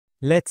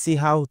Let's see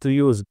how to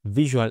use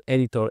visual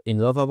editor in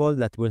Lovable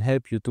that will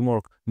help you to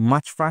work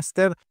much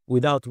faster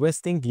without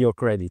wasting your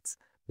credits.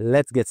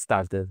 Let's get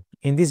started.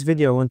 In this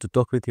video, I want to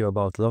talk with you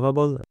about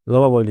Lovable.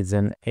 Lovable is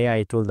an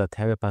AI tool that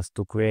helps us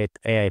to create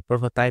AI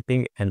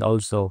prototyping and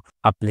also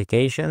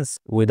applications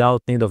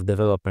without need of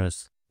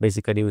developers.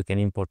 Basically, we can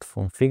import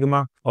from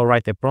Figma or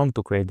write a prompt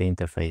to create the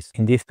interface.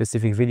 In this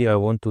specific video, I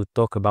want to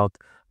talk about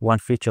one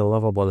feature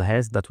Lovable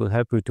has that will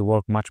help you to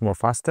work much more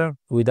faster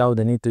without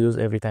the need to use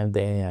every time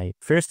the AI.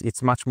 First,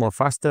 it's much more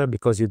faster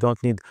because you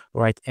don't need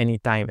write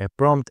anytime a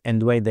prompt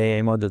and wait the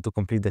AI model to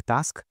complete the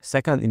task.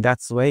 Second, in that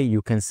way,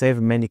 you can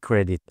save many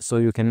credits, so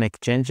you can make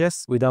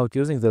changes without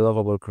using the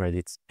Lovable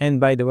credits.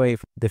 And by the way,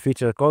 the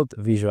feature called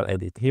Visual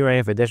Edit. Here I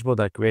have a dashboard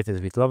I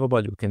created with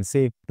Lovable. You can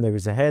see there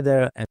is a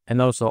header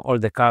and also all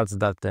the cards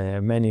that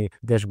many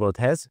dashboard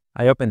has.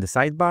 I open the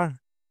sidebar.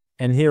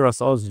 And here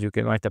also you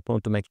can write a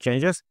prompt to make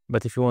changes,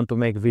 but if you want to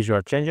make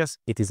visual changes,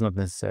 it is not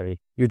necessary.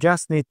 You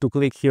just need to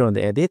click here on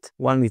the edit.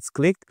 Once it's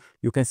clicked,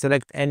 you can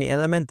select any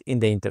element in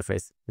the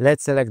interface.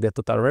 Let's select the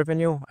total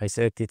revenue. I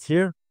select it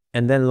here,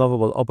 and then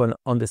Lovable open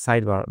on the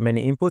sidebar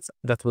many inputs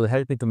that will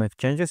help me to make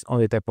changes on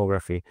the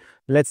typography.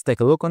 Let's take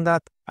a look on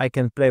that. I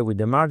can play with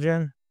the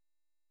margin,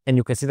 and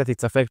you can see that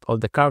it's affect all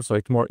the cards, so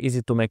it's more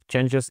easy to make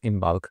changes in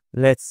bulk.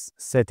 Let's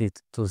set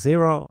it to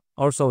 0.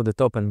 Also the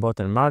top and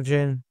bottom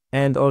margin.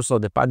 And also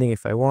the padding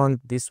if I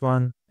want, this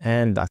one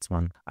and that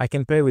one. I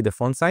can play with the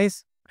font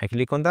size. I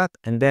click on that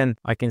and then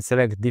I can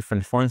select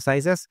different font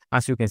sizes.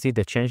 As you can see,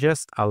 the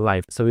changes are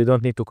live. So you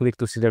don't need to click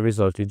to see the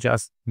result. You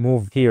just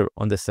move here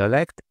on the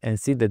select and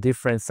see the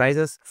different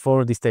sizes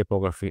for this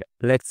typography.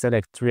 Let's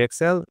select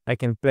 3XL. I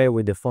can play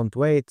with the font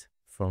weight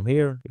from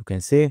here. You can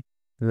see.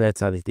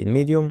 Let's add it in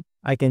medium.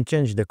 I can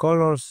change the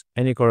colors,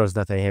 any colors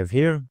that I have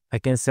here. I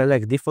can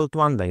select default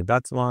one like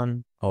that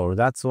one or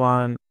that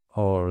one,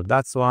 or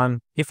that's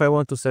one. If I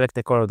want to select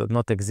a color that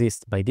not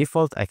exists by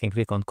default, I can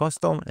click on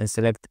custom and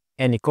select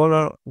any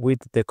color with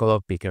the color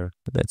picker.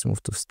 Let's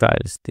move to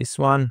styles, this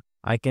one.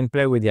 I can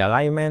play with the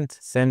alignment,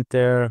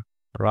 center,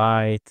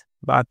 right,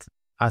 but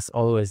as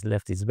always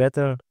left is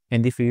better.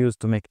 And if you use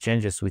to make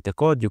changes with the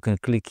code, you can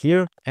click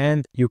here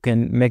and you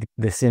can make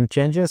the same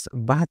changes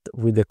but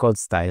with the code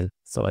style.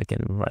 So I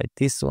can write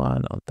this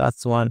one or that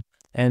one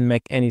and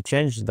make any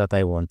change that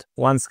I want.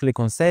 Once click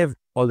on save,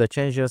 all the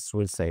changes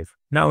will save.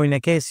 Now in a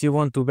case you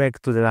want to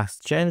back to the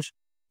last change,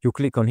 you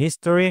click on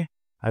history.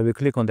 I will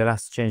click on the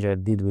last change I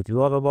did with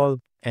Lovable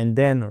and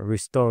then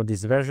restore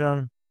this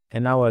version.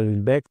 And now I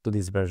will back to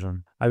this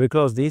version. I will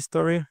close the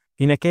history.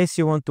 In a case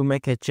you want to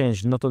make a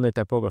change not on the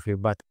typography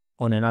but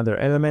on another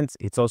element,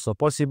 it's also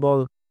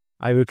possible.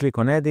 I will click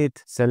on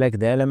edit, select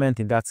the element.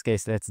 In that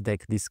case, let's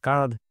take this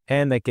card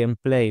and I can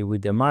play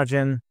with the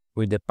margin,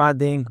 with the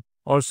padding,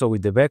 also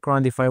with the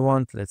background if I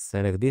want. Let's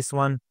select this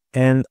one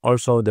and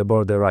also the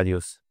border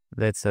radius.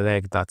 Let's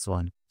select that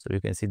one. So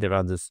you can see the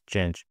radius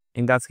change.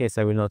 In that case,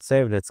 I will not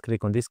save. Let's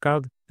click on this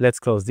card. Let's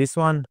close this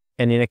one.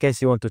 And in a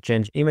case you want to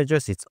change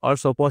images, it's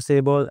also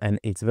possible and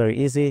it's very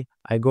easy.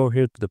 I go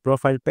here to the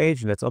profile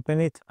page. Let's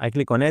open it. I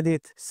click on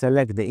edit,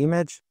 select the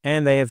image,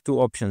 and I have two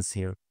options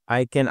here.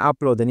 I can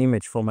upload an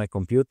image from my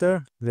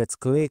computer. Let's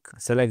click,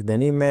 select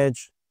an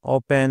image,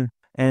 open,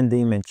 and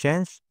the image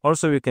change.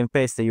 Also, you can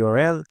paste the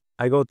URL.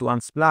 I go to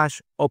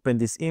Unsplash, open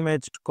this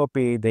image,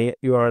 copy the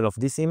URL of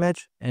this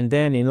image, and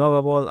then in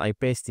Lovable, I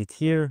paste it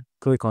here,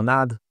 click on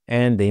add,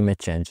 and the image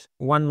change.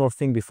 One more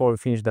thing before we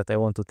finish that I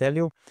want to tell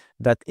you,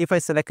 that if I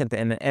select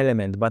an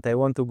element, but I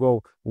want to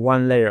go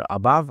one layer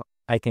above,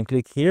 I can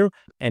click here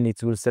and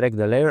it will select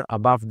the layer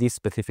above this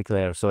specific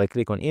layer. So I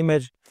click on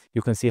image,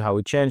 you can see how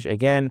it changed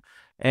again,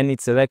 and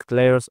it select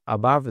layers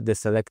above the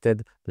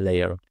selected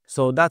layer.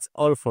 So that's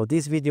all for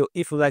this video.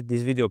 If you like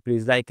this video,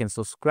 please like and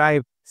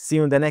subscribe. See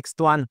you in the next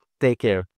one. Take care.